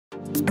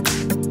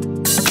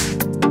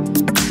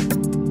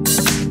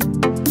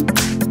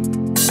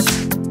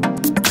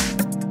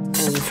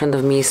front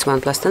of me is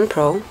OnePlus 10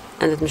 Pro,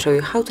 and let me show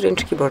you how to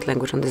change keyboard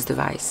language on this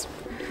device.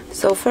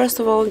 So first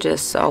of all,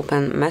 just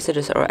open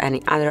Messages or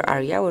any other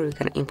area where you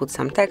can input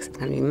some text. It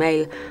can be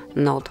mail,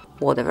 note,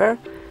 whatever.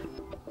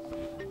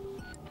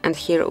 And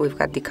here we've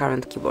got the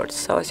current keyboard.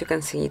 So as you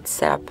can see, it's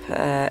set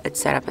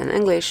up in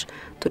English.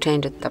 To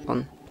change it, tap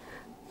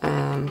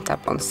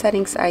on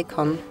Settings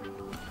icon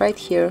right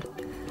here,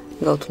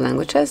 go to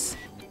Languages,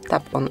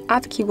 tap on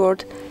Add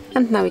Keyboard,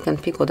 and now you can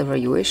pick whatever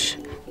you wish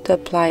to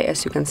apply.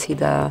 As you can see,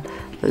 the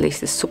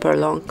list is super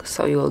long,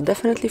 so you will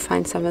definitely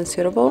find something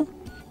suitable.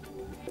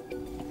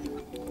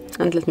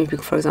 And let me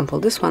pick, for example,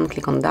 this one.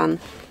 Click on Done.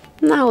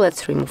 Now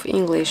let's remove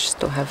English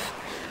to have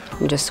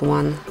just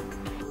one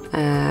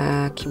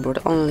keyboard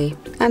only,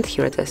 and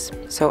here it is.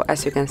 So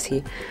as you can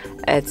see,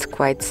 it's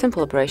quite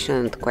simple operation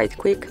and quite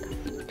quick.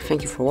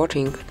 Thank you for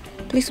watching.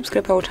 Please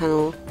subscribe our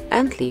channel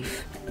and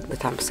leave the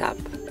thumbs up.